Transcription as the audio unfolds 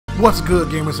What's good,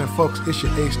 gamers and folks? It's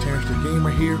your Ace Terrence the Gamer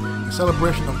here. In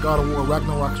celebration of God of War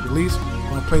Ragnarok's release, I'm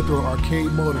going to play through an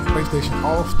arcade mode of PlayStation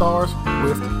All-Stars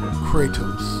with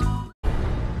Kratos.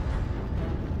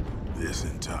 This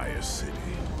entire city,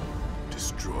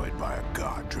 destroyed by a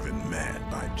god driven mad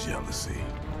by jealousy,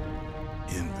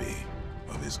 envy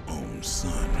of his own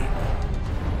son.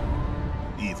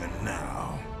 Even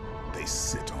now, they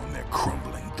sit on their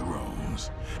crumbling thrones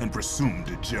and presume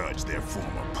to judge their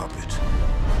former puppet.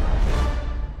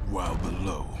 While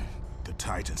below, the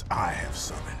titans I have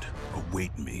summoned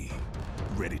await me,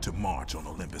 ready to march on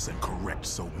Olympus and correct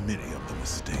so many of the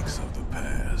mistakes of the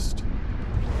past.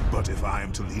 But if I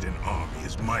am to lead an army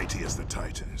as mighty as the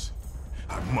titans,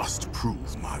 I must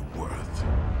prove my worth.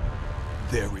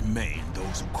 There remain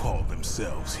those who call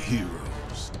themselves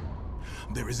heroes.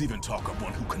 There is even talk of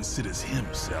one who considers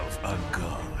himself a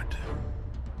god,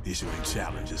 issuing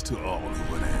challenges to all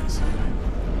who would answer.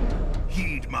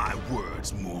 Heed my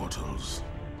words, mortals.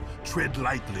 Tread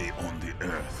lightly on the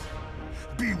earth.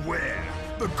 Beware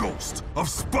the ghost of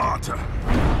Sparta!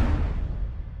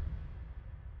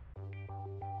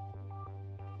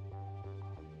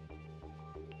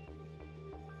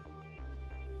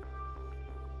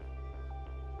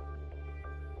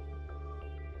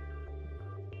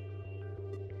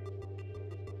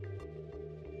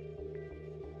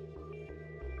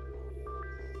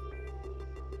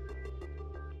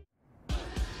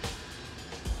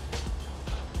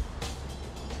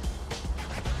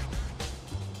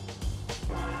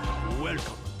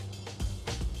 Welcome.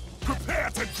 Prepare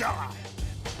to die!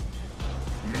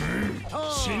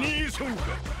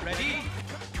 Ready?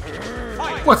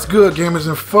 What's good, gamers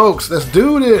and folks? Let's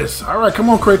do this! Alright, come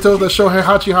on, Kratos. Let's show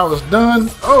Heihachi how it's done.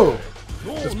 Oh,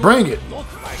 let's bring it.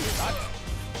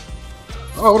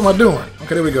 Oh, what am I doing?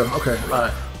 Okay, there we go. Okay,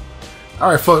 alright.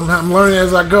 Alright, folks, I'm learning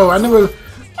as I go.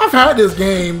 I've had this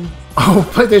game on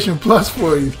PlayStation Plus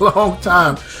for a long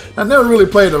time. I never really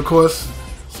played it, of course.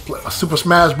 A Super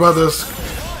Smash Brothers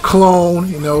clone,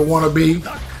 you know, wannabe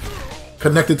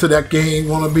connected to that game,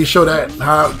 wannabe show that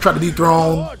how try to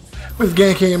dethrone. When this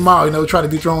game came out, you know, try to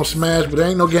dethrone Smash, but there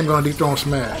ain't no game gonna dethrone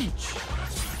Smash.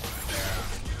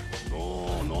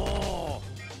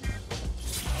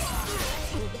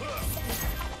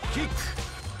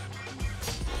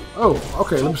 Oh,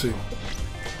 okay, let me see.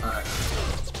 Alright.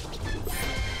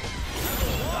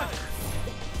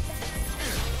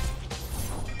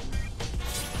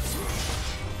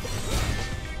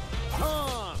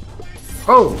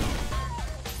 Oh!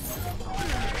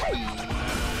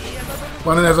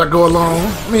 Running as I go along.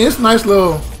 I mean, it's a nice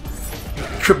little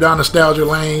trip down nostalgia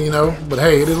lane, you know. But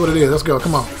hey, it is what it is. Let's go.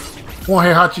 Come on. Come on,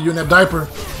 Heihachi, you in that diaper.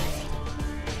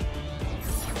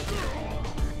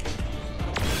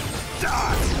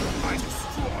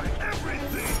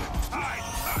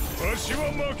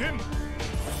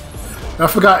 I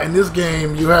forgot, in this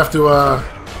game, you have to,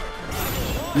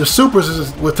 your supers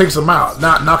is what takes them out,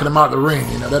 not knocking them out of the ring.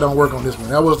 You know, that don't work on this one.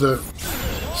 That was the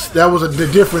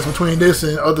difference between this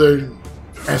and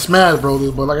Smash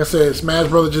Brothers. But like I said, Smash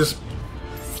Brothers just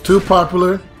too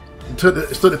popular and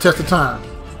stood the test of time.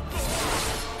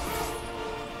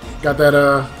 Got that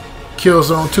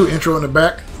Killzone 2 intro in the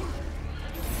back.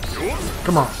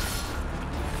 Come on.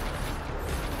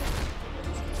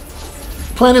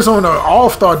 Playing this on an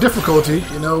all-star difficulty,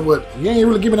 you know, but you ain't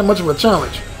really giving that much of a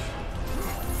challenge.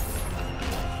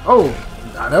 Oh,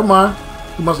 nah, never mind.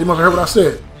 He must have heard what I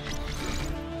said.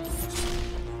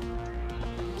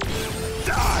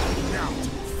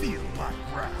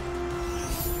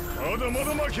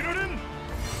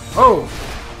 Oh.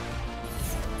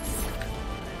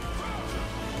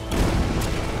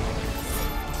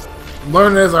 I'm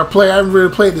learning as I play. I haven't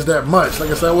really played this that much. Like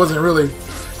I said, I wasn't really.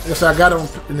 I guess I got it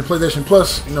in the PlayStation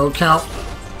Plus, you know, account.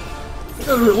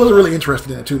 I wasn't really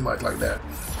interested in it too much like that.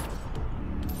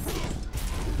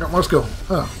 Let's go.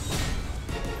 Huh.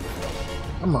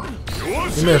 Come on.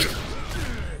 You missed.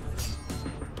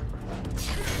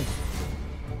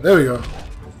 There we go.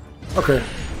 Okay.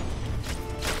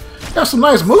 Got some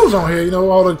nice moves on here, you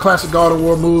know, all the classic God of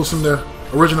War moves from the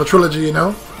original trilogy, you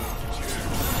know.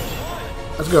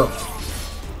 Let's go.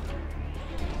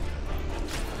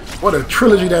 What a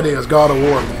trilogy that is, God of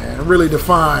War, man. It really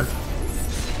defined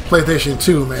PlayStation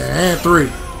 2, man, and 3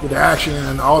 with the action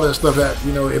and all that stuff that,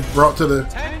 you know, it brought to the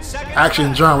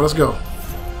action genre. Let's go.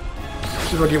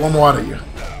 See if I get one more out of you.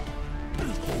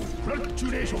 3,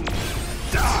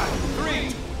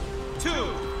 2,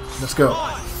 Let's go.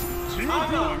 1.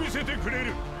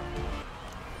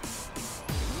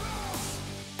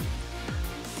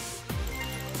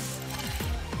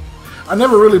 I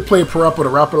never really played Parappa the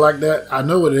Rapper like that. I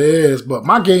know what it is, but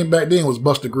my game back then was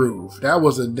Buster Groove. That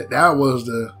was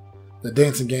the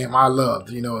dancing game I loved,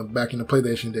 you know, back in the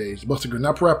PlayStation days. Buster Groove,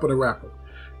 not Parappa the Rapper.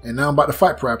 And now I'm about to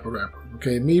fight Parappa the Rapper.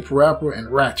 Okay, me, Parappa, and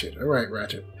Ratchet. All right,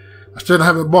 Ratchet. I still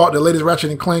haven't bought the latest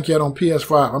Ratchet and Clank yet on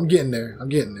PS5. I'm getting there.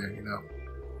 You know.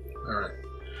 All right.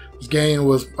 This game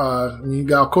was, you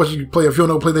got, of course, you can play, if you don't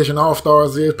know what PlayStation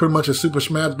All-Stars is, pretty much a Super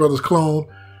Smash Bros. Clone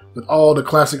with all the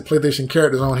classic PlayStation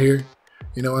characters on here.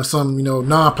 You know, and some, you know,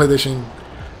 non-PlayStation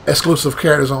exclusive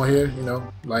characters on here, you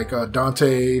know, like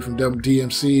Dante from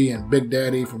DMC and Big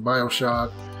Daddy from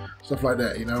BioShock, stuff like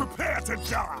that, you know. Prepare to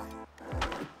die.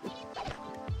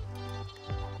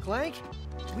 Clank,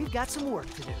 we've got some work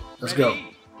to do. Let's go.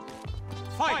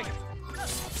 Fight!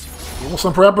 You want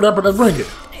some Parappa Rapper? Let's bring it.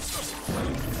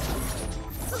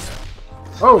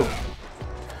 Oh.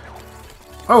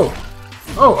 Oh.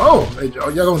 Oh, oh. Hey,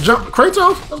 y'all gonna jump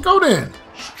Kratos? Let's go then.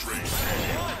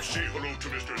 Say hello to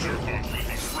Mr. Zircon's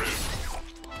little friend.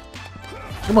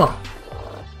 Come on.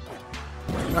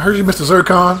 I heard you, Mr.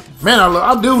 Zircon. Man,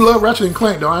 I do love Ratchet and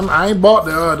Clank, though. I ain't bought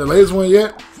the latest one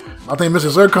yet. I think Mr.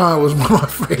 Zircon was one of my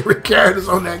favorite characters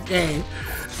on that game.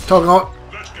 Talking all...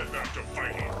 Let's get back to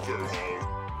fighting, Furhole.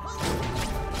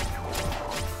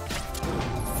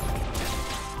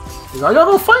 Y'all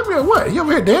gonna fight me or what? You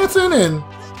over here dancing and...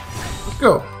 Let's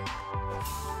go.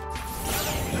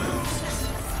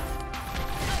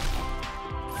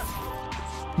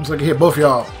 Looks like I hit both of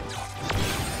y'all.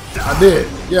 I did.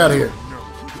 Get out of here.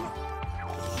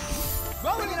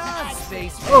 Rolling it on,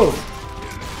 space. Oh.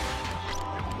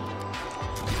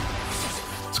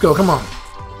 Let's go. Come on.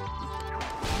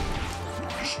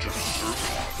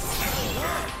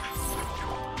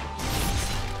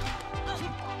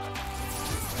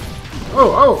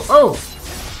 Oh, oh, oh.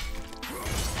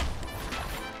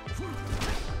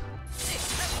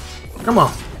 Come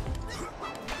on.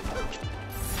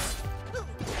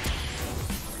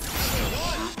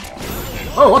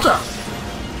 Oh, watch out.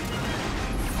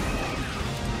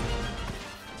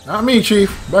 Not me, Chief.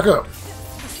 Back up.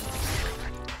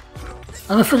 I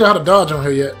haven't figured out how to dodge on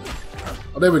here yet.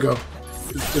 Oh, there we go.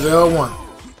 It's L1.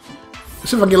 Let's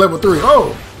see if I can get level 3.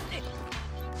 Oh!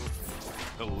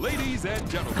 Ladies and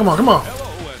gentlemen. Come on, come on. Hello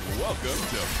and welcome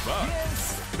to Buzz.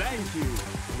 Yes, thank you.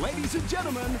 Ladies and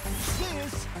gentlemen, this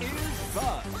is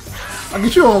Buzz. I'll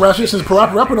get you on, Ratchet, since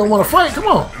Parappa Rapper don't want to fight. Come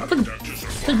on. I think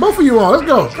take both of you on. Let's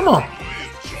go. Come on.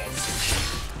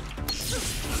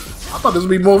 I thought this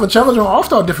would be more of a challenge on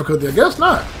All-Star difficulty. I guess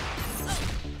not.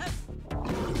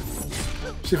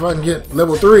 See if I can get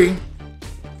level 3.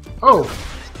 Oh.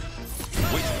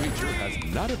 Which creature has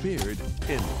not appeared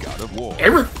in God of War?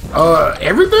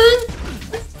 Everything?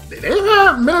 They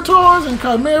have Minotaurs and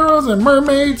Chimeras and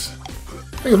mermaids.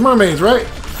 I think it's mermaids, right?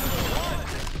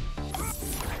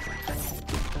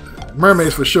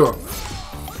 Mermaids for sure.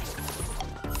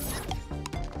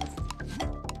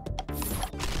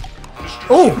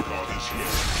 Oh!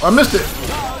 I missed it.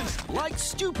 Like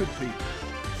stupid people.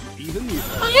 Even you.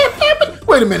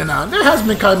 Wait a minute now. There has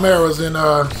been Chimeras in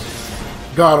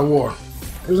God of War.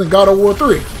 It was in God of War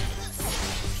 3.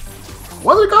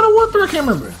 Was it God of War 3? I can't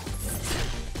remember.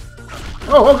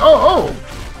 Oh.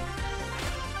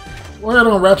 Go ahead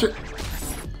on, Ratchet.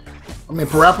 I mean,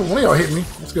 Parappa, one of y'all hit me.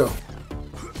 Let's go.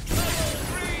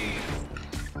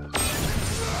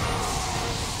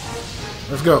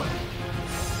 Let's go.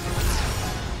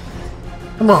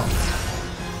 Come on.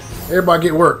 Everybody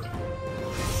get worked.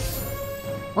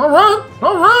 Don't run.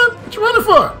 What you running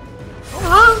for? Don't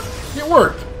run. Get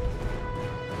worked.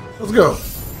 Let's go.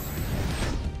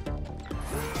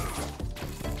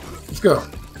 Let's go.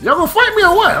 Y'all gonna fight me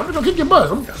or what? I'm just gonna kick your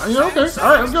butt. Okay.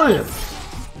 Alright, let's go here.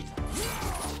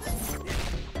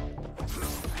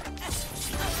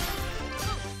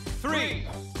 Three,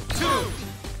 two,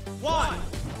 one.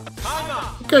 Time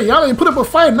out. Okay, y'all ain't put up a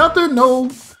fight, nothing.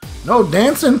 No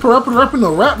dancing, Parappa,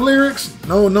 no rap lyrics,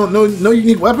 no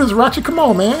unique weapons. Ratchet, come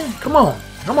on, man. Come on.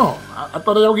 I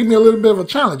thought y'all give me a little bit of a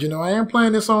challenge, you know. I am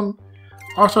playing this on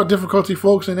All-Star difficulty,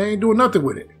 folks, and they ain't doing nothing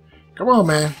with it. Come on,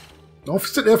 man. Don't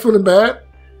sit there feeling bad.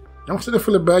 You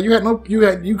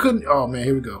couldn't. Oh man,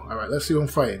 here we go. All right, let's see who I'm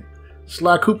fighting.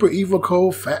 Sly Cooper, Evil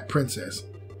Cole, Fat Princess.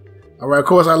 All right, of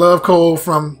course, I love Cole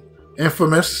from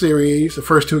Infamous series, the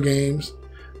first 2 games.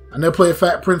 I never played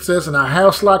Fat Princess, and I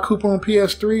have Sly Cooper on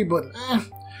PS3, but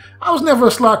I was never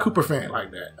a Sly Cooper fan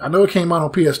like that. I know it came out on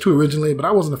PS2 originally, but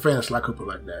I wasn't a fan of Sly Cooper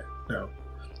like that. No.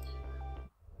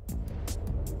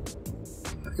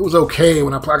 It was okay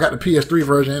when I got the PS3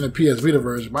 version and the PS Vita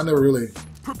version, but I never really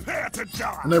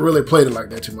played it like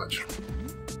that too much.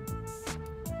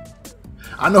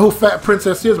 I know who Fat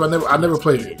Princess is, but I never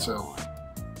played it, so.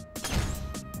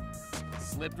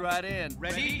 Slipped right in.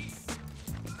 Ready?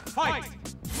 Fight!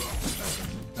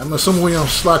 I'm assuming we're on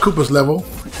Sly Cooper's level.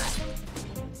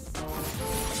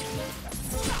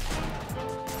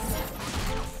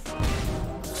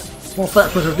 Come on, Fat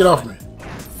Princess, get off me.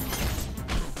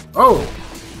 Oh!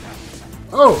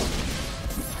 Oh!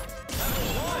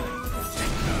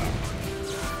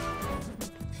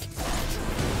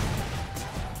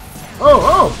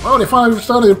 Oh, they finally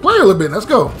started to play a little bit. Let's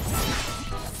go.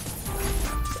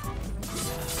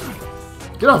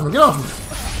 Get off me, get off me.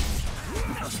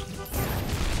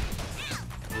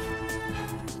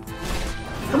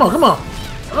 Come on, come on.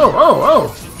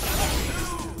 Oh.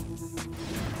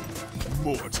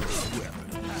 Mortal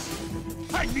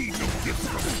weapons. I need no gifts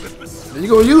from Olympus. You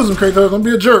gonna use them, Kratos. Don't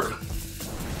be a jerk.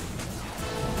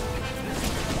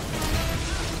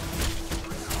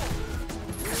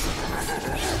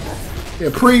 Yeah,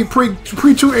 pre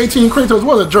 218 Kratos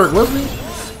was a jerk, wasn't he?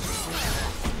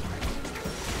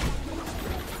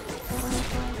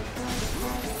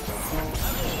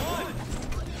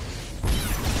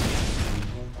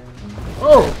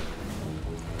 Oh!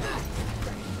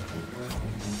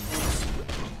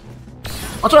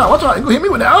 Watch out! Watch out! You gonna hit me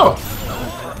with that? Oh!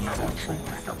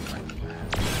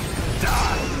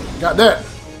 Got that.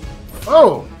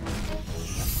 Oh!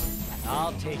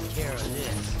 I'll take care of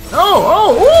this.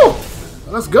 Oh!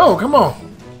 Let's go! Come on!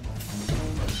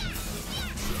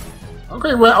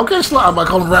 Okay, Sly. I'm about to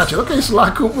call him Ratchet. Okay,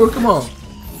 Sly Cooper, come on.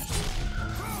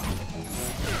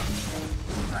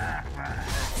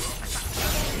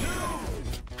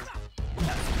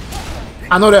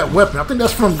 I know that weapon. I think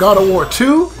that's from God of War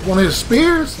 2. One of his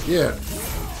spears. Yeah.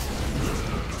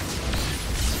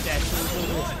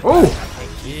 Oh!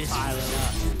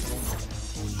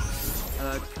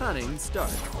 A cunning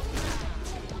start.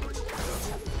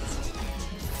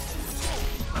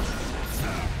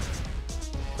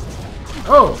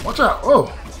 Oh! Watch out!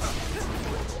 Oh!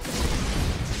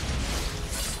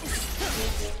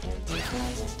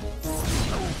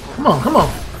 Come on! Come on!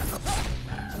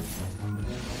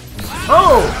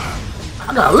 Oh!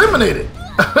 I got eliminated!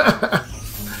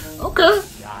 Okay.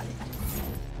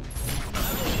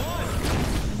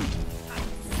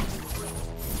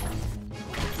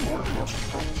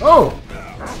 Oh!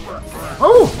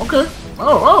 Oh! Okay.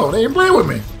 Oh! They ain't playing with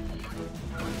me.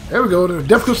 There we go. The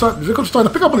difficulty's starting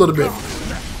to pick up a little bit.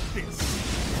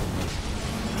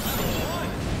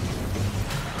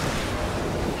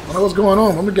 I don't know what's going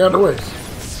on. Let me get out of the way.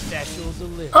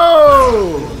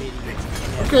 Oh!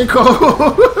 Okay, Cole.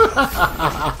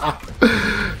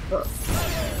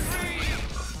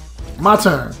 My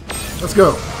turn. Let's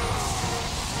go.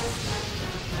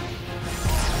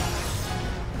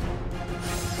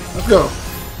 Let's go.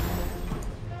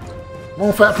 Come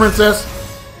on, Fat Princess.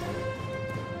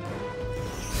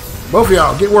 Both of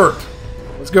y'all, get worked.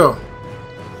 Let's go.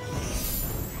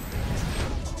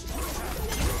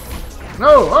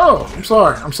 No, oh, I'm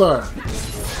sorry. I'm sorry.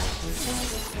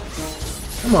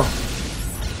 Come on.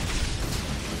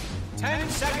 10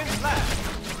 seconds left.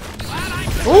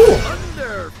 Ooh.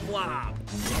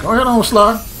 Underflop. Go ahead on,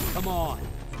 Sly. Come on.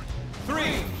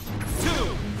 3, 2,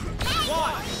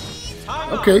 1.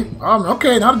 Time Okay,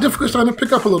 okay. Now the difficulty's starting to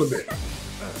pick up a little bit.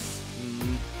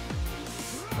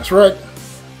 That's right.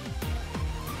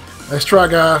 Let's try,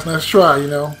 guys. Let's try, you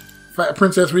know. Fat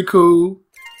Princess, we cool.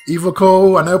 Evil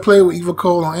Cole. I never played with Evil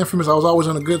Cole on Infamous. I was always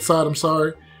on the good side. I'm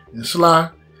sorry. And Sly,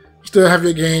 still have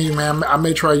your game, man. I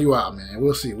may try you out, man.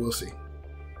 We'll see. We'll see.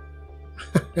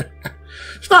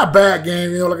 It's not a bad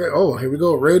game, you know. Like, oh, here we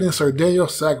go. Raiden, Sir Daniel,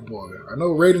 Sackboy. I know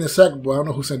Raiden and Sackboy. I don't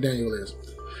know who Sir Daniel is.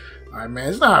 All right, man.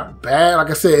 It's not bad. Like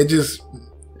I said, it just...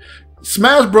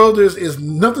 Smash Brothers is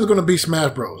nothing's going to beat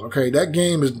Smash Bros. Okay, that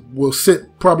game will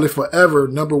sit probably forever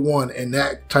 #1 in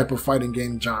that type of fighting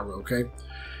game genre. Okay,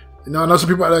 you know, I know some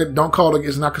people that don't call it,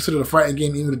 it's not considered a fighting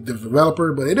game, even the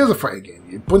developer, but it is a fighting game.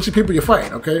 A bunch of people you're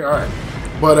fighting. Okay, all right,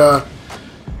 but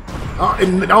I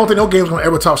don't think no game's going to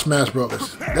ever top Smash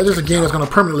Brothers. That's just a game that's going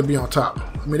to permanently be on top.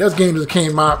 I mean, that's games that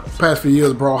came out the past few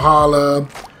years. Brawlhalla,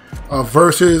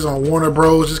 Versus on Warner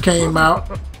Bros. just came out.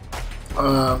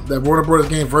 That Warner Brothers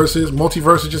game Versus,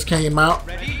 Multiversus just came out.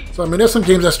 So I mean, there's some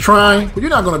games that's trying, but you're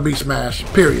not going to beat Smash.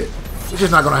 Period. It's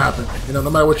just not going to happen. You know, no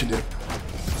matter what you do.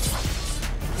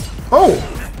 Oh!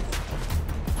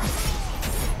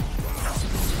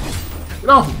 Get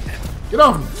off me! Get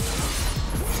off me!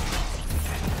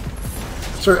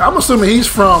 So I'm assuming he's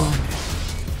from.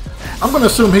 I'm going to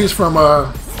assume he's from.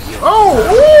 Oh!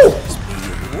 Ooh!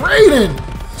 Raiden!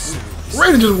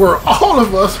 Raiden just wore all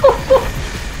of us.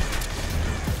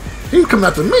 He's coming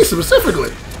after me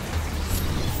specifically.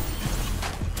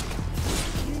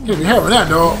 Can't be having that,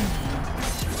 dog.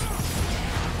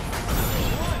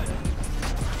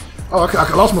 Oh,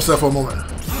 I lost myself for a moment.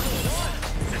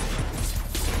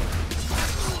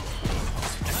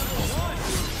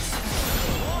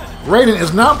 Raiden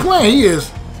is not playing. He is.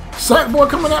 Sackboy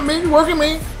coming at me, working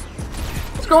me.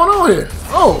 What's going on here?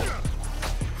 Oh.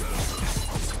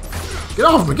 Get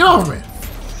off of me, get off of me.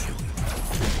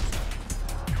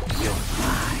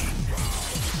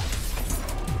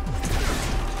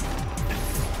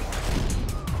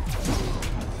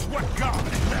 What god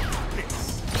left this?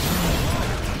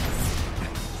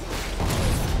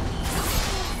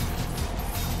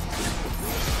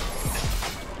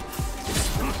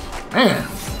 Man.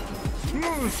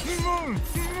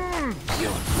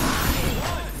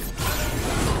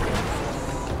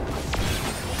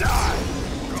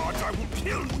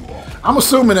 I'm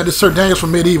assuming that it's Sir Daniels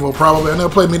from Medieval, probably. I never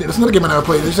played Medieval. It's another game I never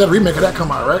played. They just had a remake of that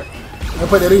come out, right? I never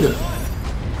played that either.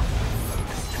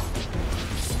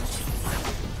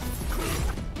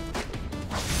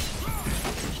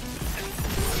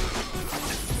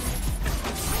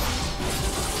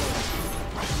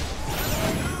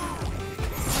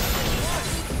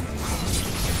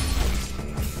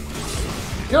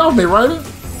 Get off me, Ryder.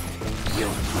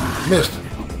 Missed.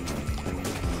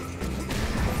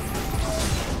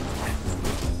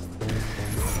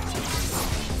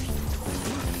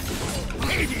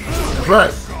 That's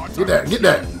right. Get that. Get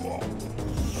that.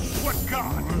 What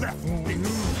god left this?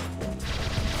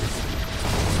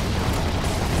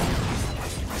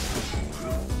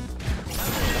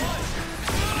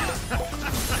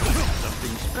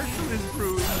 Something special is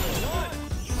brewing.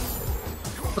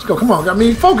 Let's go. Come on. Got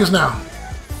me focused now.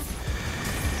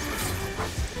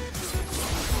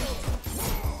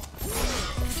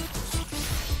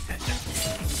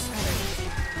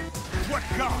 What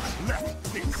god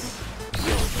left this?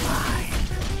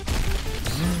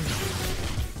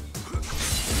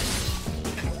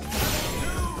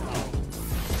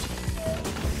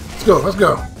 Let's go. Let's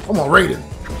go. Come on, Raiden.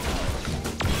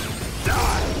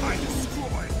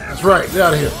 That's right. Get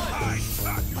out of here.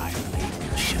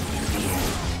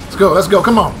 Let's go. Let's go.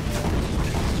 Come on.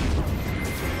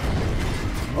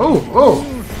 Oh.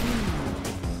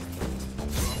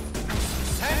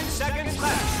 10 seconds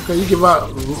left. Okay, you give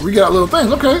out. We got little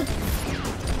things. Okay.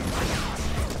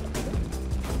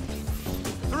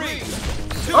 3,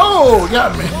 2, Oh,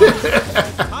 got me.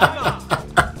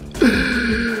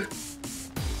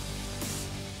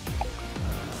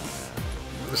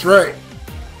 That's right.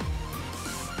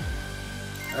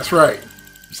 That's right.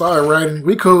 Sorry, Raiden.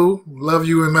 We cool. Love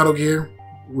you in Metal Gear.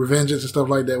 Revengeance and stuff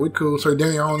like that. We cool. Sir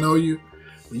Daniel, I don't know you.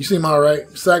 You seem alright.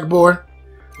 Sackboy.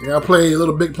 Yeah, I played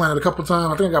Little Big Planet a couple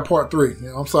times. I think I got part 3. You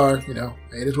know, I'm sorry. You know,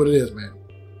 it is what it is, man.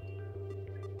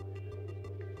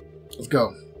 Let's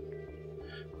go.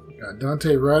 Got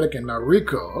Dante, Radic, and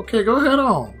Nariko. Okay, go ahead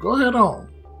on. Go ahead on.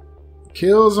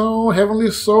 Killzone,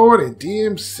 Heavenly Sword, and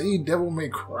DMC, Devil May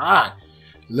Cry.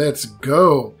 Let's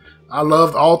go. I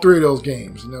loved all 3 of those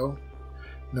games, you know.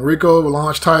 Nariko, the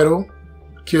launch title.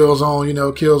 Killzone, you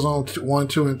know, Killzone 1,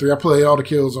 2, and 3. I played all the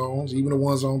Killzones, even the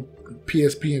ones on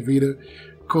PSP and Vita.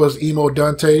 Of course, Emo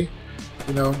Dante,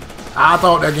 you know. I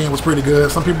thought that game was pretty good.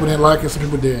 Some people didn't like it, some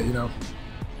people did, you know.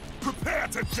 Prepare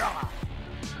to die.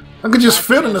 I could just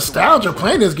feel the nostalgia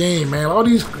playing this game, man. All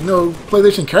these, you know,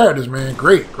 PlayStation characters, man.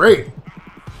 Great, great.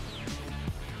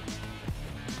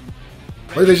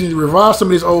 PlayStation need to revive some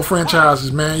of these old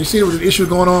franchises, man. You see the issue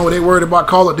going on where they worried about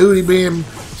Call of Duty being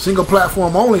single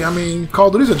platform only. I mean, Call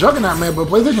of Duty's a juggernaut, man, but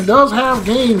PlayStation does have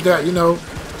games that, you know,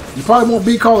 you probably won't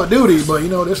beat Call of Duty, but, you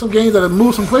know, there's some games that have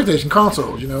moved some PlayStation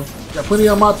consoles, you know. Got plenty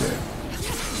of them out there.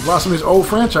 Revive some of these old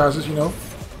franchises, you know.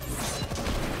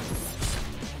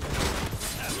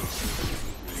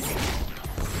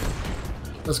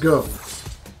 Let's go.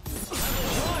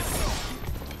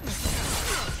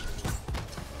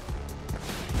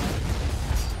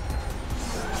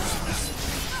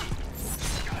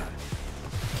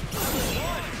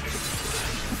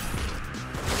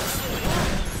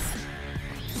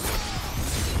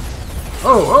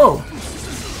 Oh.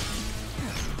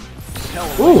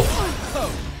 Ooh. Oh,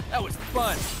 that was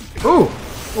fun. Ooh.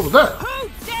 What was that? Who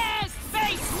dares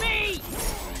face me?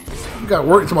 You got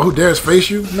work talking about who dares face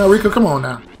you? No, Rico, come on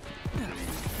now.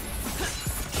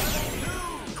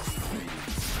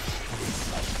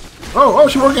 Oh,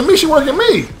 she working me. She working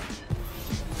me.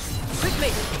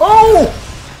 Oh.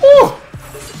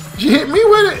 She hit me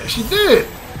with it. She did.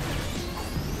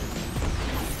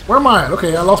 Where am I?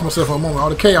 Okay, I lost myself for a moment. All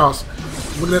the chaos.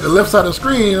 Looking at the left side of the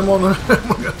screen, I'm on the.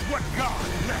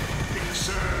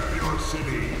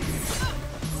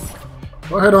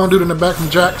 Go ahead on, dude in the back from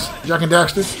Jack and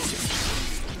Daxter.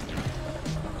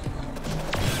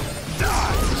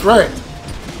 That's right.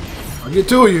 I'll get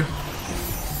to you.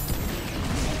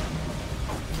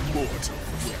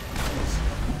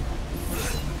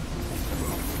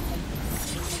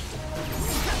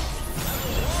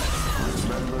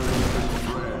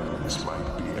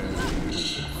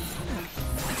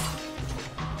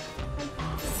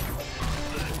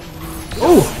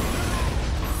 Oh!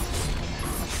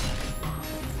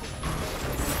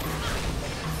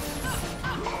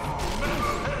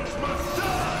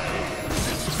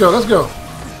 Let's go, let's go.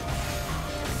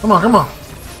 Come on, come on.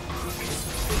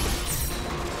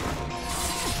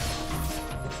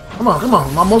 Come on, come on.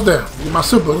 I'm almost there. Get my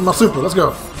super, get my super. Let's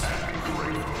go.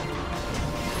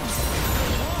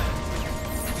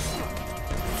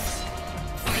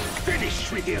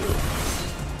 Finish with you.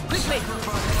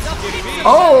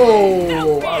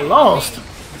 Oh, I lost.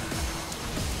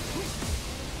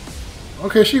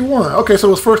 Okay, she won. Okay, so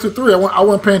it was first to 3. I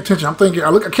wasn't paying attention. I'm thinking.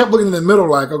 I kept looking in the middle,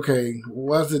 like, okay,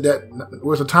 where's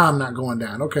the time not going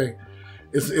down? Okay,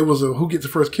 it was a who gets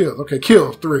the first kill. Okay,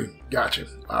 kill 3. Gotcha.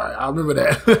 All right, I remember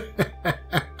that.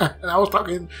 And I was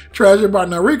talking trash about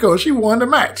Nariko. She won the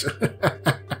match.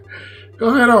 Go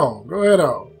ahead on. Go ahead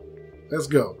on. Let's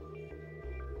go.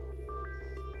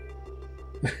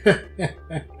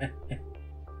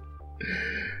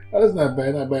 Oh, that's not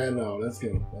bad. Not bad at all. Let's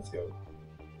go. Let's go.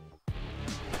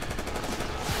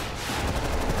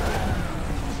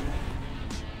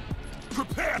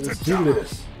 Prepare Let's to do die.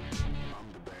 this.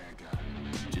 I'm the bad guy.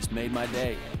 Just made my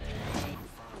day.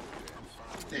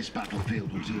 This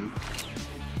battlefield will do.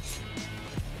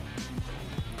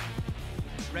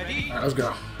 All right, let's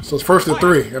go. So it's first to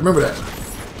 3. I remember that.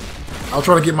 I was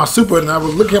trying to get my super, and I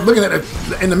was looking at it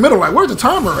in the middle, like, where's the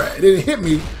timer at? It didn't hit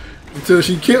me until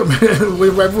she killed me.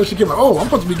 Right before she killed me. Oh, I'm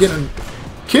supposed to be getting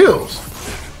kills.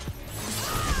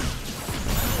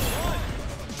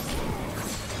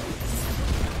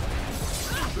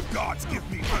 The gods give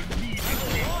me unneeded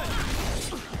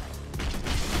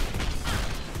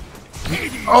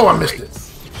hate. Oh, I missed it.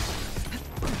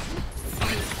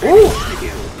 Ooh.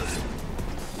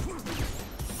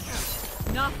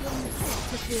 Nothing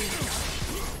to fear.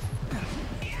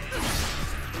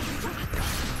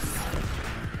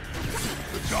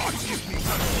 The gods give me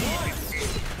unneeded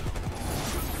hate.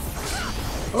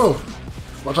 Oh,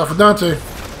 watch out for Dante.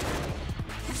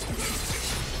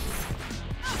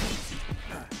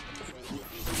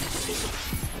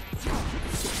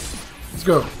 Let's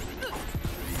go.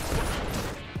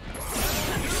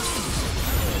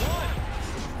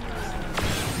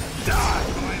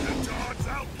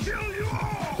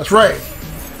 That's right.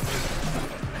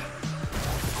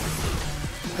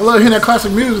 I love hearing that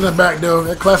classic music in the back, though.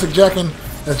 That classic Jack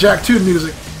 2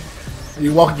 music.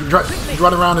 You walk,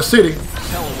 run around the city.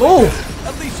 Oh!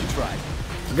 At least you tried.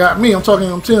 Got me. I'm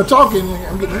sitting here talking.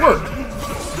 I'm getting work.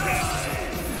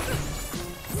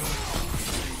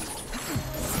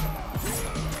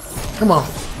 Come on.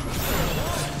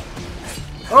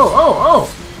 Oh.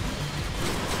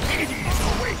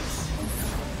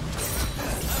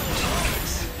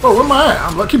 Oh, where am I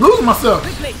at? I keep losing myself.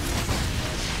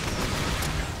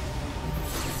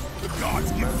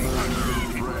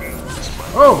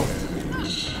 Oh.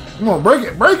 Come on, break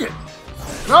it.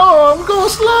 No, I'm going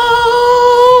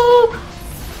slow.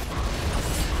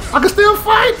 I can still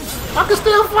fight.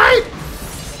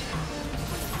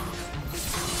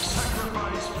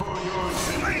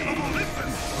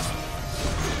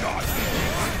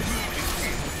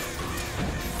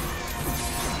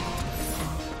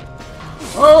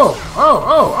 Oh.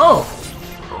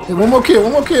 Hey, one more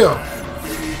kill.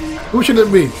 Who should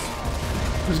it be?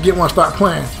 Let's get one, stop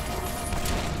playing.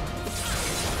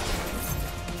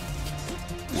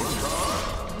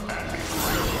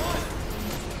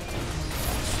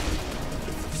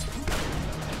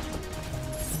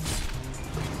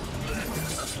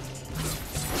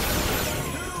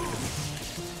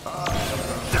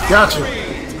 Gotcha.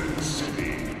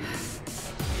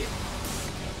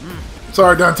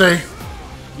 Sorry, Dante.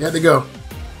 You had to go.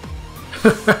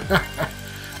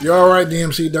 You're alright,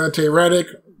 DMC Dante Radic,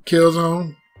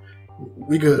 Killzone.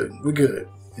 We good.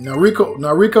 Now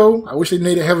Rico, I wish they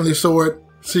made a Heavenly Sword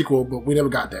sequel, but we never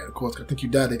got that, of course. I think you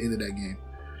died at the end of that game.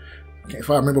 Okay, if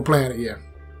I remember playing it, yeah.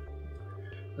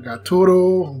 I got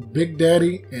Turtle, Big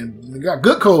Daddy, and we got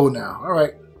Good Code now.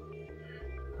 Alright,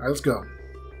 let's go.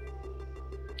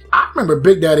 I remember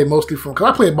Big Daddy mostly from,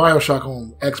 because I played Bioshock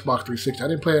on Xbox 360. I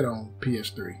didn't play it on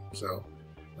PS3. So,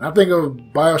 when I think of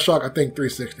Bioshock, I think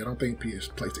 360. I don't think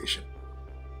PlayStation.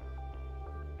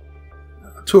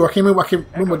 Tour. I can't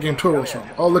remember what game Tour was from.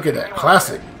 Oh, look at that.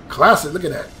 Classic. Look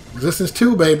at that. Resistance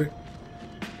 2, baby.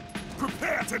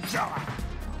 Prepare to die.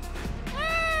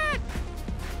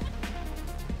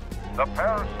 The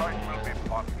parasite will be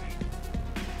punished.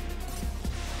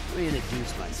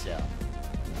 Reintroduce myself.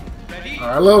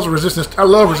 I love Resistance. I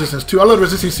love Resistance 2. I love the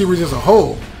Resistance series as a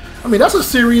whole. I mean, that's a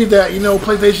series that, you know,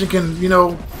 PlayStation can, you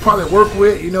know, probably work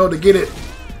with, you know, to get it,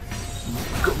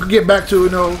 get back to, you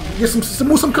know, get some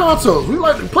consoles. We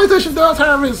like, PlayStation does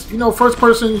have its, you know, first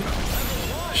person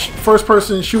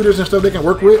shooters and stuff they can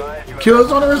work with.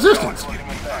 Kills on the Resistance.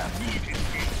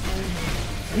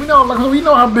 We know, like, we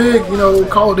know how big, you know,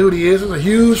 Call of Duty is. It's a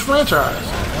huge franchise,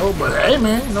 you know, but hey,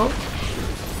 man, you know,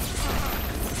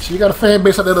 so you got a fan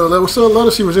base out there that would still love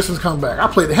to see Resistance come back. I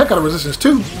played the heck out of Resistance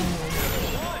 2.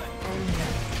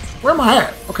 Where am I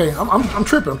at? Okay, I'm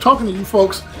tripping. I'm talking to you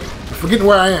folks, forgetting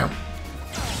where I am.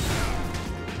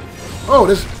 Oh,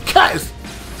 this cat is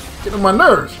getting on my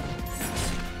nerves.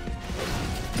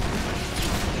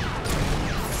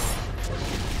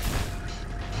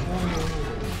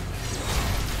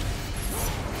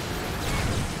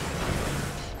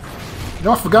 You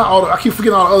know, I keep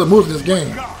forgetting all the other moves in this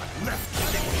game.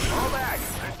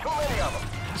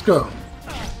 Let's go.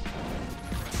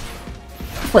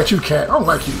 Fight you, cat. I don't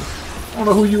like you. I don't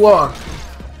know who you are. I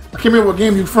can't remember what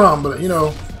game you're from, but you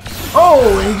know.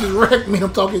 Oh, and he just wrecked me.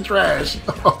 I'm talking trash.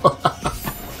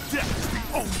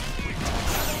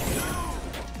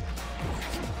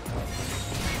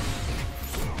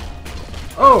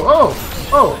 Oh.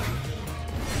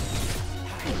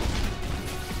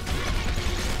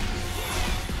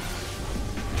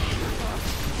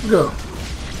 Let's go.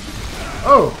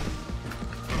 Oh.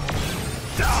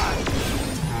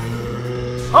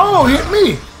 Oh, he hit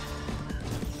me.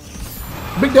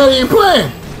 Big Daddy ain't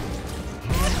playing.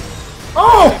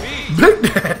 Oh, Big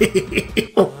Daddy.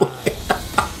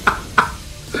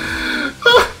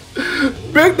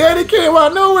 Big Daddy came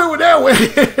out of nowhere with that way.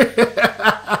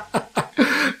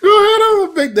 Go ahead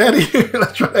on, Big Daddy.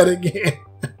 Let's try that again.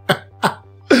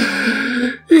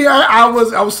 Yeah, I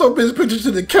was so busy picturing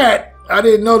to the cat, I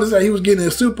didn't notice that he was getting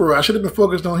a super. I should have been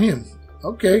focused on him.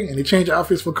 Okay, and he changed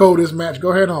outfits for Cole this match.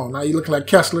 Go ahead on. Now you're looking like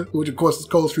Kessler, which of course is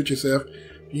Cole's future self.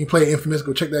 You can play Infamous.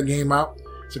 Go check that game out.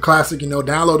 It's a classic. You know,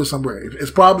 download it somewhere.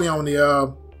 It's probably on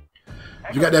the.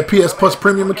 If you got that PS Plus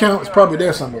premium account, it's probably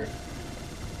there somewhere.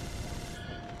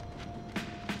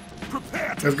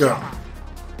 Let's go.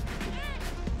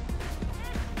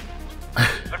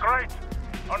 The great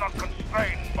are not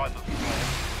constrained by the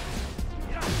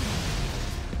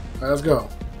small. Let's go.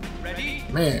 Ready?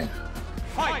 Man,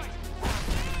 Fight!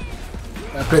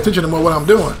 I pay attention to more what I'm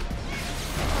doing.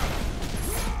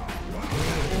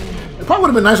 It probably would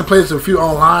have been nice to play this a few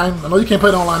online. I know you can't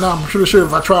play it online now. I'm pretty sure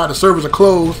if I tried, the servers are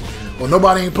closed, or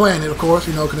nobody ain't playing it, of course,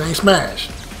 you know, because it ain't Smash.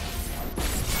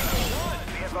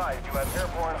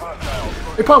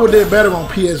 They probably did better on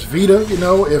PS Vita, you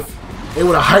know, if they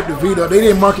would have hyped the Vita. They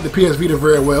didn't market the PS Vita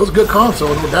very well. It was a good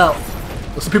console, no doubt.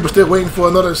 But some people still waiting for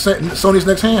another Sony's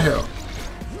next handheld.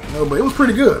 You know, but it was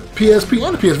pretty good. PSP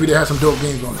and the PS Vita had some dope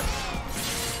games on it.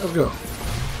 Let's go.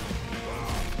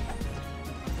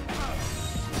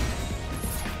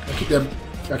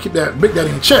 I keep that Big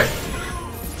Daddy in check.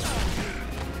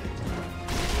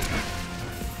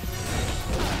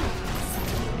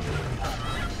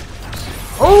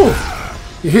 Oh,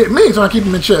 he hit me, so I keep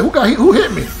him in check. Who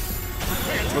hit me?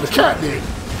 Well, the cat did.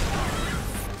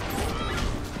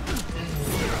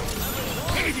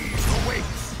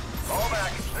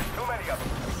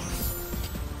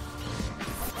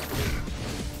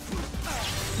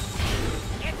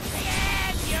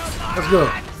 Let's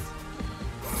go.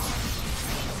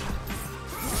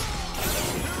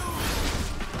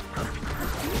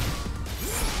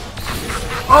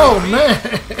 Oh man,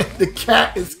 the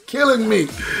cat is killing me.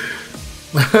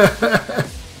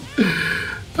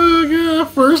 Oh god,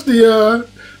 first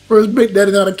Big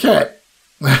Daddy, not a cat.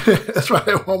 Let's try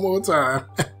that one more time.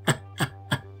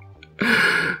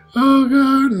 Oh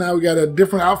god, now we got a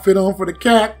different outfit on for the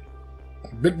cat.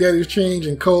 Big Daddy's changed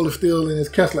and Cole is still in his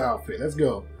Kessler outfit. Let's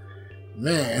go.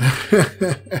 Man.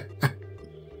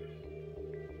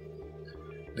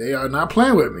 They are not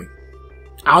playing with me.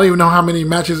 I don't even know how many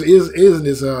matches is in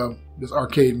this this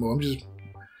arcade mode. I'm just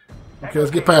okay.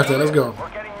 Let's get past that. Let's go. We're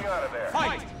getting you out of there.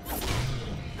 Fight!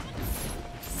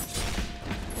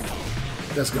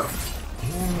 Let's go.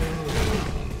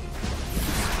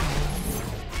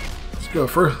 Let's go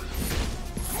first.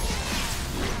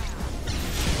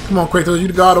 Come on, Kratos. You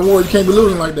the God of War. You can't be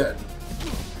losing like that. Be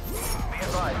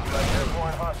advised, you have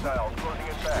airborne hostiles closing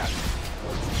in fast.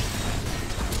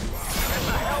 Get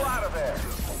the hell out of there.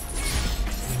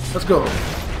 Let's go.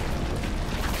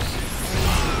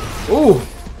 Ooh.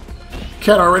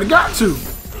 Cat already got two.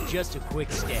 Just a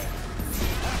quick step.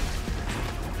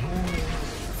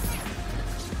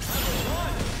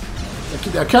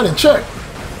 Keep that cat in check.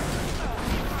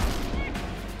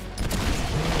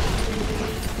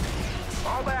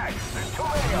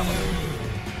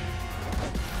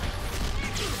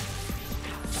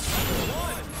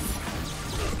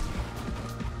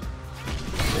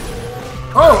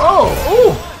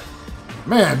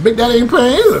 Man, Big Daddy ain't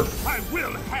playing either. I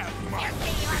will have my.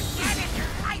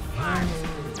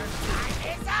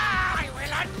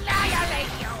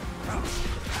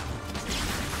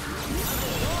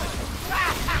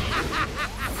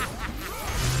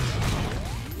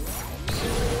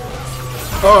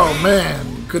 Oh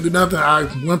man, could do nothing. I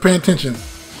wasn't paying attention.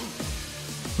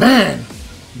 Man,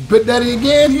 Big Daddy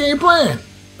again. He ain't playing.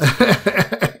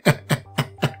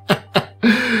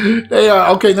 They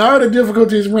are okay. Now the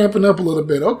difficulty is ramping up a little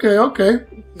bit. Okay, okay.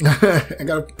 I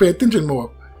gotta pay attention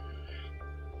more.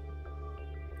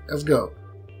 Let's go.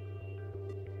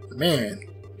 Man,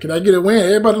 can I get a win?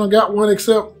 Everybody done got one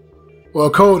except, well,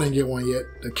 Cole didn't get one yet.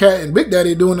 The cat and Big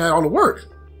Daddy doing that all the work.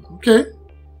 Okay.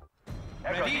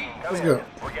 Ready? Let's go.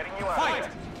 We're getting you out.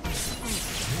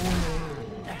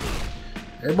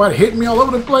 Everybody hitting me all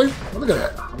over the place. Look at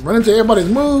that. I'm running to everybody's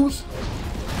moves.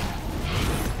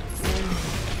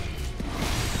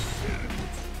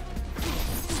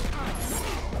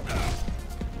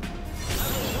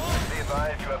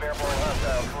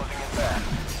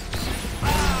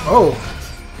 Oh.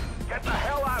 Get the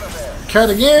hell out of there. Cat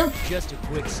again? Just a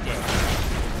quick step.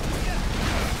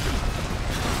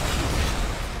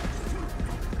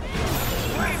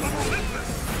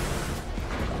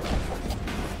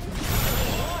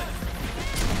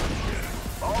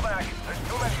 Fall back. There's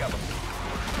too many of them.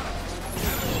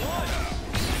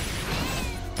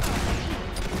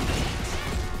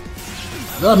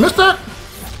 Did I miss that?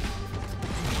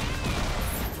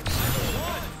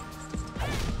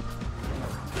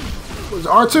 Was it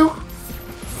R2?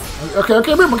 Okay, I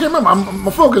can't remember.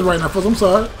 I'm focused right now, folks. I'm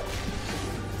sorry.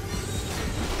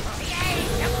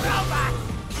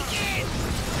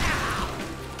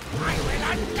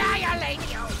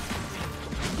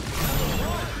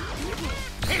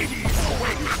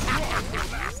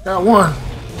 Got one.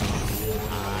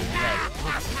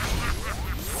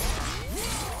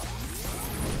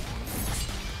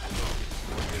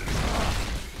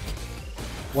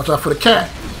 Watch out for the cat.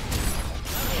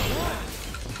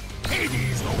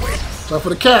 Watch out for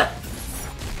the cat.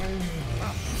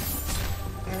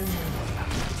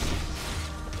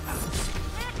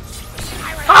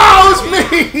 Oh, it's me!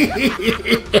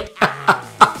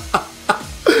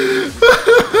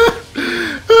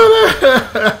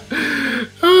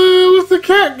 What's the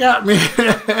cat got me?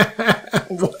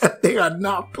 What? They are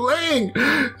not playing.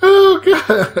 Oh,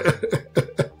 God.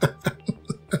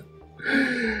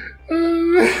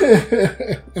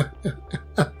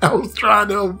 I was trying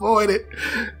to avoid it.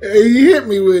 He hit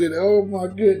me with it. Oh my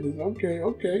goodness. Okay,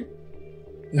 okay.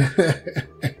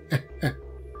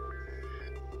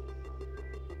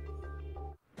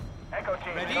 Echo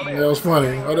team, Ready? come in. That was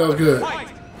funny. Oh, that was good. Fight!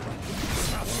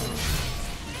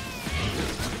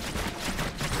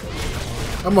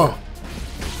 Come on.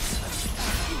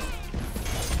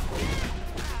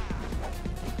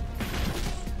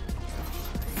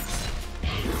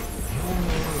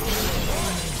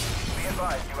 Be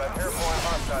advised, you have airborne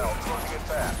hostiles closing in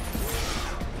fast.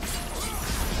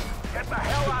 Get the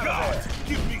hell out of there.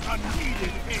 Give me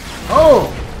unneeded aid.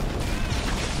 Oh!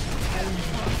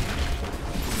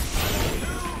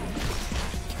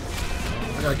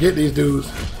 I gotta get these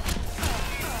dudes.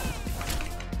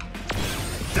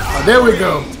 Oh, there we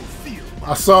go.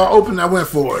 I saw it open, I went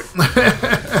for it.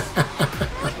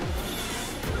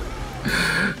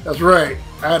 That's right.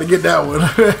 I had to get that one.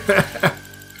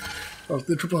 I was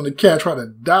still tripping on the cat, trying to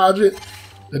dodge it.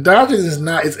 The dodging is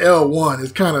not, it's L1.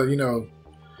 It's kind of, you know,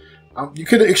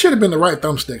 it should have been the right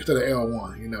thumbstick instead of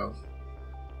L1, you know.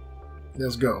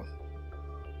 Let's go.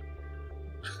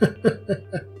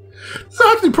 It's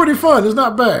actually pretty fun. It's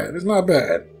not bad. It's not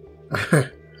bad.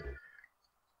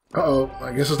 Uh-oh.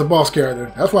 I guess it's the boss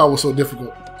character. That's why it was so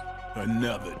difficult.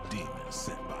 Another demon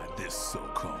sent by this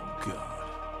so-called god.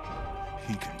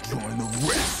 He can join the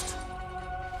rest.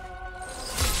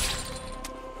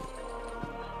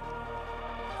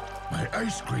 My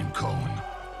ice cream cone.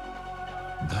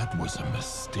 That was a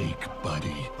mistake,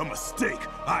 buddy. A mistake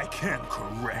I can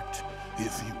correct,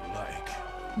 if you like.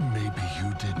 Maybe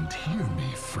you didn't hear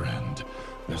me, friend.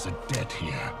 There's a debt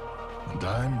here, and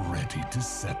I'm ready to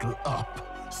settle up.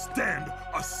 Stand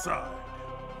aside.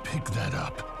 Pick that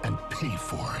up and pay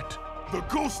for it. The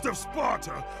ghost of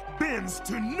Sparta bends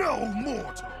to no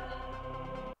mortal.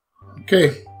 Okay.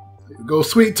 Here we go,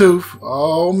 Sweet Tooth.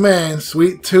 Oh, man.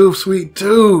 Sweet Tooth,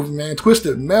 man.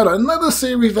 Twisted Metal. Another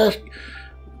series that...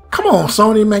 Come on,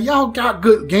 Sony, man. Y'all got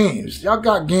good games. Y'all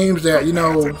got games that, you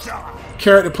know,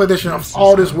 carry the PlayStation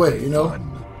all this way, you know?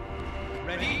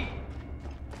 Ready?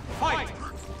 Fight!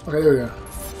 Okay, there we go.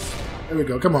 There we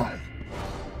go. Come on.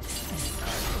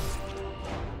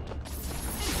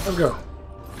 Let's go.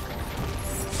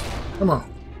 Come on.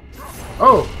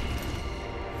 Oh.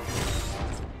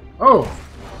 Oh.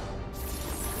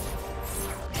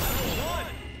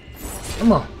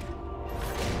 Come on.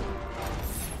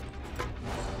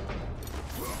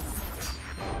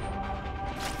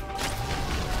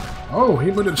 Oh,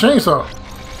 he put the chainsaw.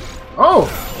 Oh.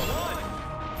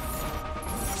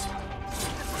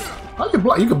 How you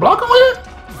block? You can block him with it?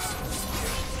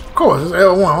 Of course, it's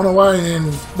L1. I don't know why I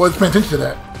wasn't paying attention to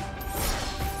that.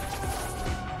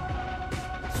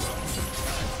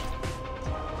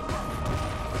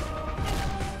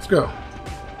 Let's go.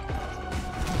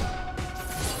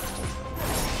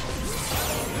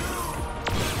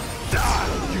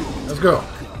 Let's go.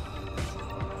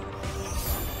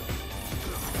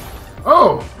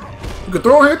 Oh! You can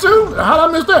throw here too? How did I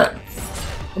miss that?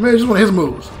 I mean, it's just one of his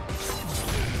moves.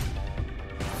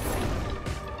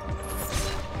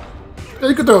 Yeah,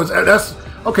 you can throw it. That's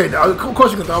okay. Of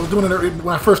course you can throw. I was doing it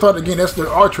when I first started the game. That's the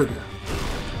R trigger. I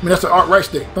mean, that's the R right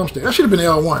stick, thumbstick. That should have been the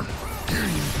L1. Here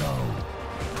you go.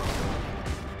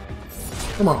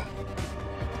 Come on.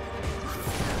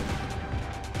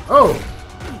 Oh.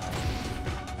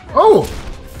 Oh.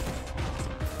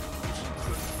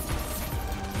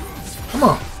 Come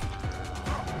on.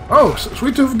 Oh,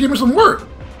 Sweet Tooth, give me some work.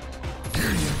 Here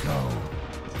you go.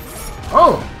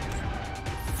 Oh.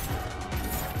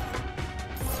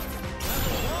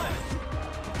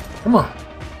 Come on.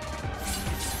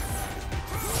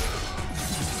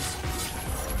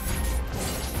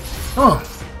 Oh.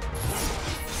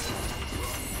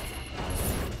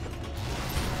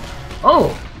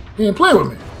 Oh. He didn't play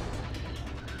with me.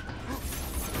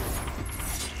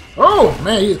 Oh,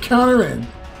 man, he's countering.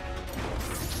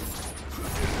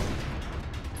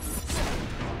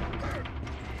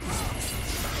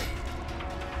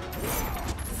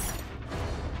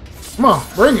 Come on,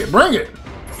 bring it, bring it.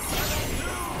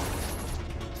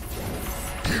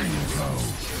 Here you go.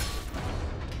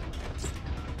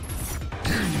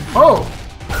 Oh.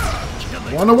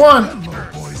 1-1. Hello,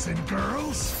 boys and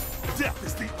girls. Death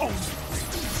is the only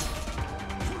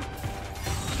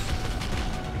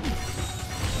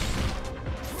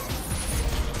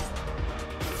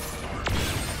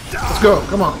Let's go,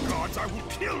 come on. gods. I will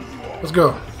kill you all. Let's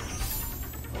go.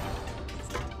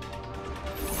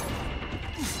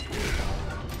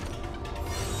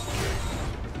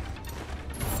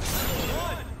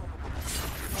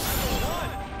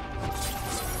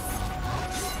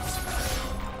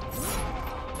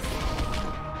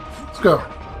 Let's go.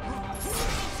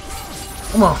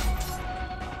 Come on.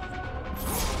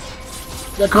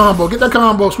 That combo. Get that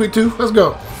combo, Sweet Tooth. Let's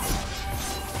go.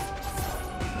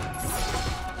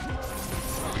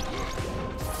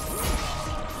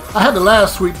 I had the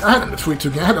last Sweet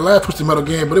Tooth game. I had the last Twisted Metal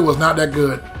game, but it was not that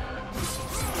good.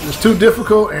 It was too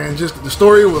difficult, and just the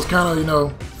story was kind of, you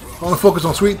know, only focused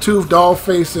on Sweet Tooth,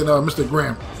 Dollface, and Mr.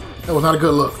 Grimm. That was not a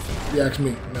good look, if you ask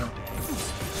me. You know.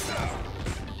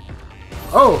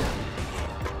 Oh.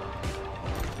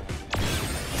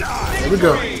 There we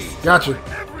go. Gotcha.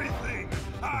 Everything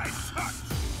I touch.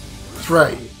 That's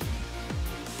right.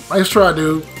 Nice try,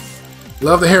 dude.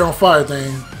 Love the hair on fire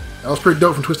thing. That was pretty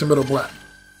dope from Twisted Metal Black.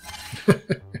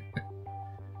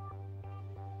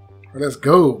 Let's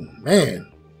go,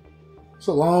 man. It's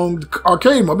a long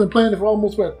arcade mode. I've been playing it for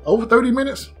almost what, over 30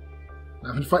 minutes.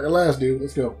 I'm gonna fight the last dude.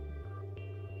 Let's go.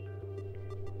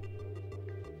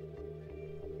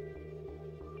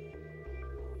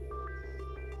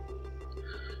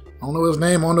 I don't know his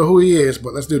name. I don't know who he is,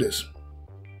 but let's do this.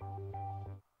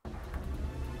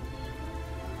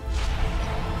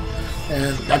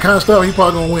 And that kind of stuff, he's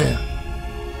probably gonna win.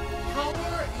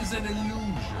 Power is an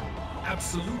illusion.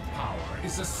 Absolute power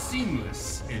is a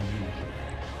seamless illusion.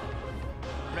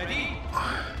 Ready?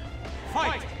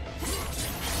 Fight!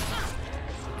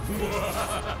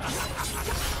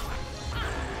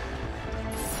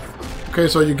 Okay,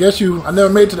 so you guess you. I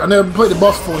never played the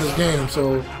boss before in this game,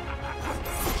 so.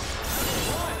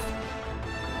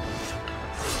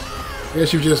 I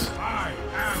guess you just. I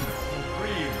am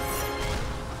supreme.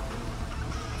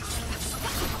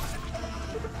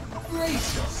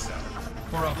 Brace yourself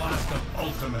for a blast of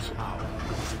ultimate power.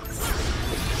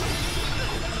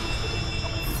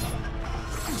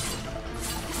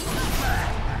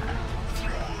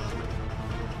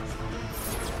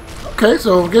 Okay,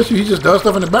 so I guess he just does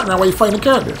stuff in the background while you're fighting the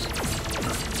characters.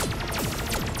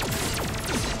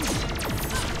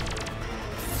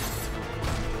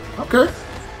 Okay.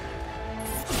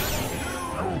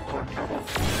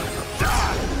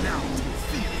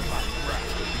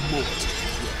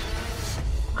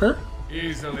 Okay.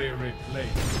 Easily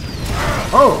replaced.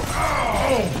 Oh.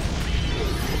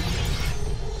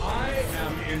 I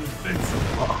am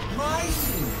invincible. My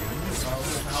minions are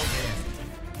without end.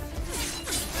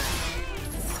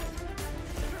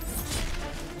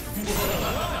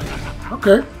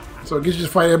 Okay. So it gets you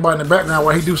to fight everybody in the background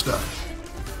while he do stuff.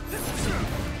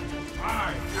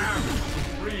 I am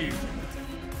supreme.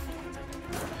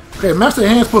 Okay, Master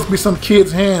Hand's supposed to be some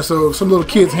kid's hand, so some little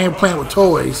kid's hand playing with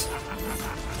toys.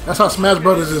 That's how Smash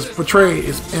Brothers is portrayed,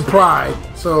 is implied.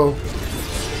 So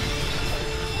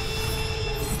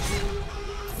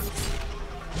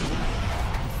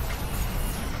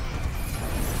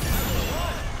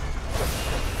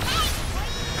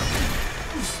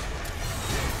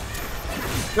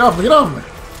get off me, get off me.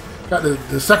 Got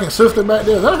the second sister back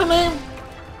there. Is that her name? Is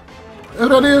that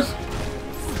what that is?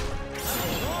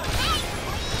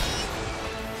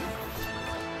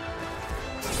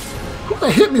 Who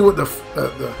they hit me with the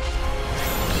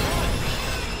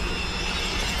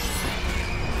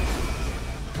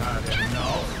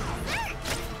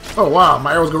Oh wow,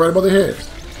 my arrows go right above their heads.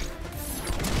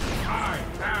 I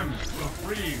am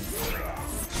supreme.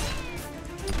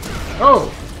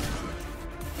 Oh!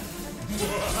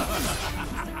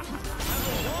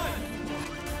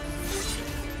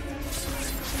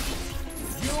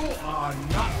 You are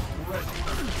not ready.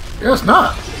 Yes,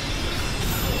 not.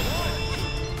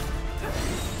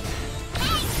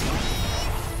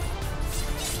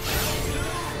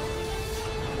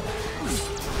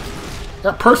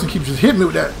 That person keeps just hitting me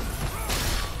with that.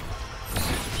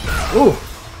 Ooh.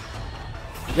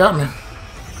 Got me.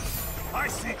 I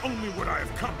see only what I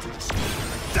have come to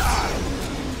die.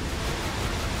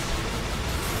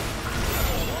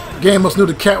 The game must knew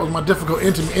the cat was my difficult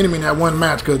enemy in that one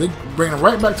match because they bring it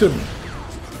right back to me.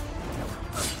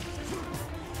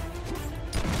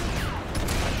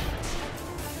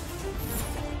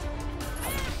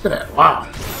 Look at that. Wow.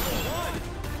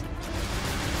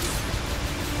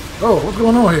 Oh, what's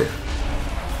going on here?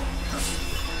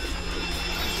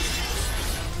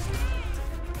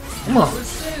 Come on.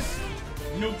 Resist.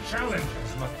 New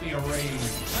challenges must be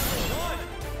arranged.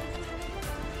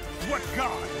 What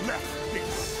god left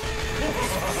this?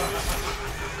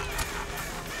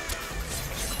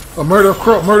 A murder of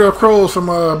crows from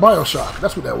BioShock.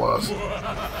 That's what that was.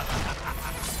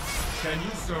 Can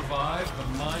you survive the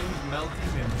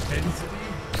mind-melting intensity?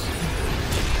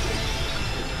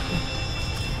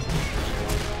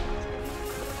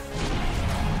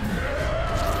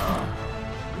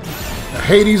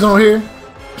 Hades on here.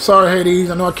 Sorry, Hades.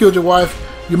 I know I killed your wife.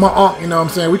 You're my aunt, you know what I'm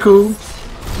saying? We cool.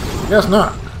 Guess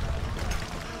not.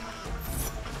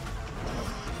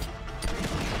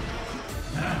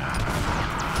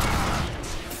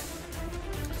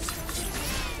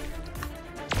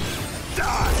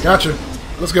 Gotcha.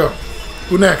 Let's go.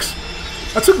 Who next?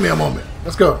 That took me a moment.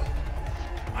 Let's go.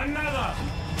 Another.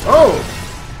 Oh!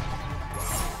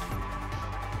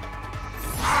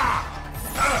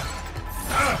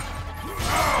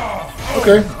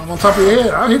 Okay, I'm on top of your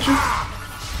head. I'll hit you.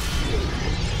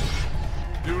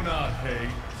 Do not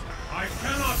hate. I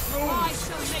cannot I lose.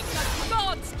 shall make the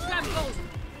gods tremble.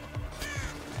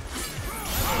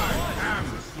 I am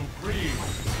supreme.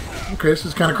 Okay, this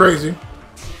is kind of crazy.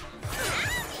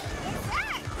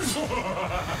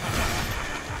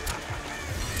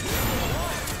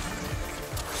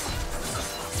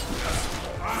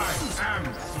 I am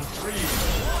supreme.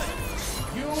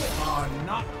 You are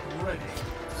not ready.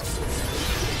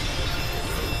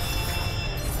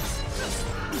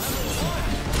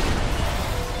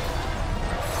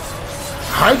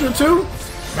 Hydra 2?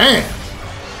 Man.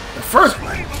 The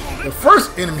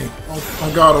first enemy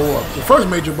on God of War. The first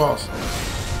major boss.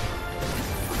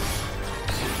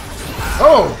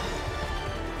 Oh!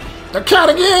 The cat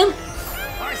again?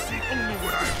 I see only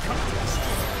what I have come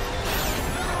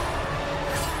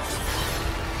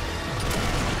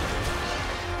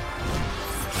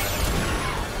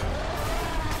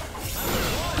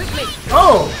Quickly.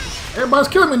 Oh! Everybody's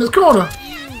killing me in this corner.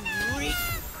 You reek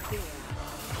fear.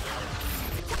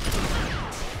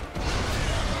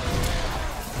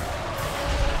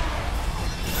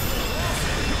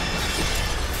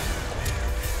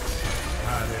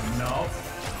 Had enough.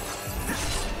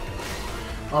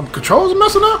 Controls are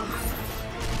messing up?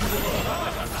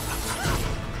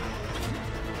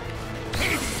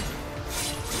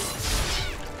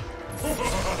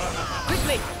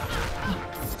 Quickly.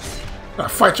 Gotta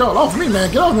fight y'all off me,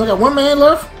 man. Get off me. I got one man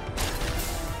left.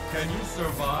 Can you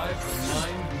survive the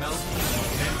mind-melting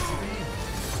intensity?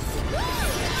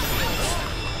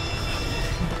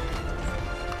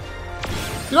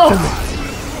 Get off me.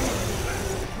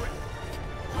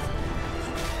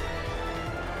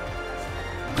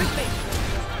 Quickly.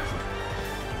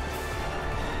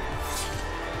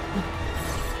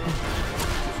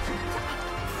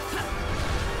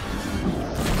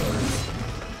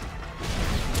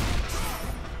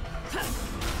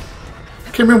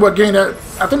 can't remember what game that.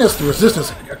 I think that's the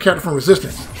Resistance. A character from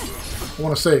Resistance. I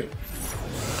want to say.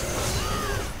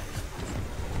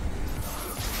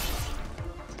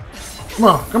 Come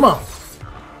on, come on.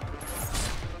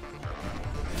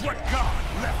 What god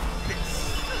left this?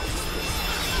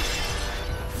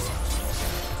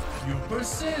 You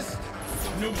persist.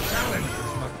 New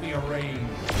challenges must be arranged.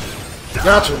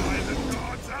 Gotcha.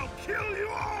 I'll kill you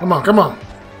all. Come on, come on.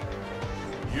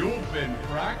 You've been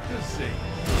practicing.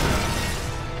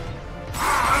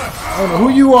 I don't know who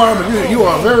you are, but you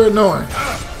are very annoying.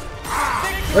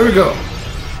 There we go.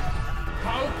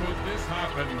 How could this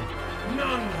happen?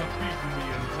 None have beaten me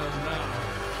until now.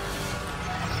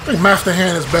 I think Master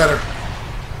Hand is better.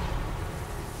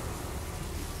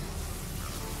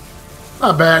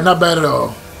 Not bad at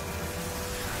all.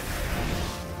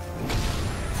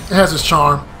 It has its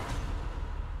charm.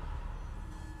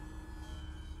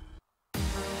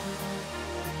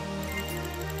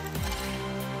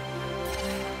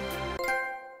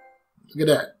 Look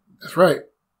at that. That's right.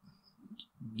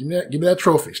 Give me that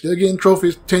trophy. Still getting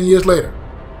trophies 10 years later.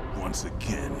 Once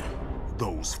again,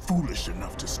 those foolish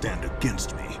enough to stand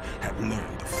against me have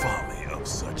learned the folly of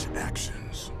such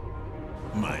actions.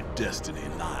 My destiny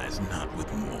lies not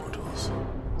with mortals.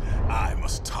 I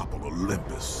must topple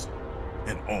Olympus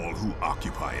and all who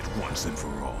occupy it once and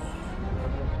for all.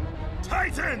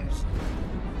 Titans!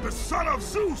 The son of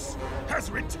Zeus has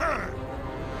returned!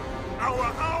 Our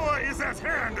hour is at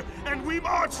hand, and we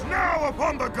march now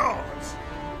upon the gods!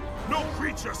 No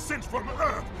creature sent from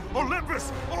Earth,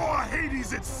 Olympus, or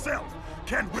Hades itself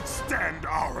can withstand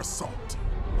our assault.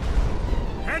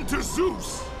 And to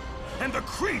Zeus, and the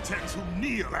Cretans who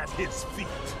kneel at his feet,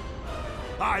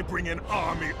 I bring an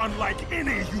army unlike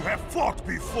any you have fought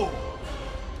before.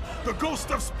 The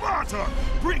ghost of Sparta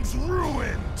brings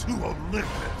ruin to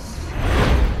Olympus.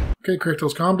 Okay,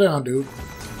 Kratos, calm down, dude.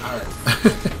 Alright.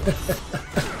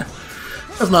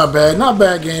 That's not bad. Not a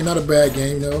bad game. Not a bad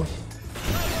game, you know.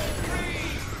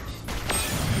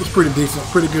 It was pretty decent.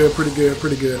 Pretty good. Pretty good.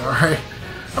 Pretty good. Alright.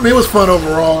 I mean, it was fun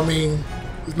overall. I mean,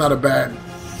 it's not a bad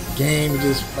game. It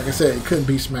just, like I said, it couldn't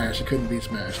be smashed. It couldn't be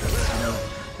smashed. You know.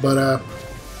 But,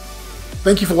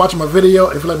 thank you for watching my video.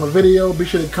 If you like my video, be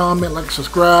sure to comment, like,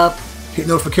 subscribe, hit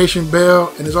notification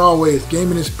bell. And as always,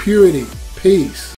 gaming is purity. Peace.